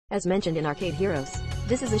As mentioned in Arcade Heroes,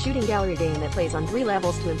 this is a shooting gallery game that plays on 3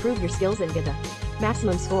 levels to improve your skills and get the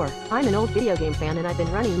maximum score. I'm an old video game fan and I've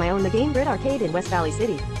been running my own The Game Grid arcade in West Valley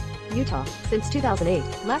City, Utah, since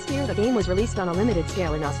 2008. Last year the game was released on a limited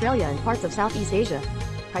scale in Australia and parts of Southeast Asia,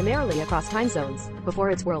 primarily across time zones, before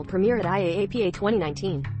its world premiere at IAAPA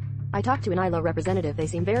 2019. I talked to an ILO representative. They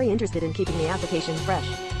seem very interested in keeping the application fresh,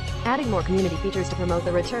 adding more community features to promote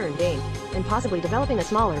the return game, and possibly developing a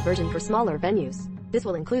smaller version for smaller venues. This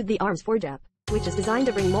will include the Arms Forge app, which is designed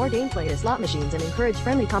to bring more gameplay to slot machines and encourage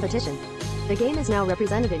friendly competition. The game is now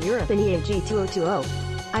represented in Europe in EAG 2020.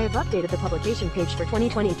 I have updated the publication page for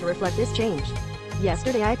 2020 to reflect this change.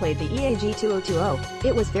 Yesterday I played the EAG 2020.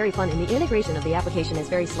 It was very fun and the integration of the application is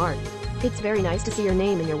very smart. It's very nice to see your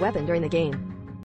name and your weapon during the game.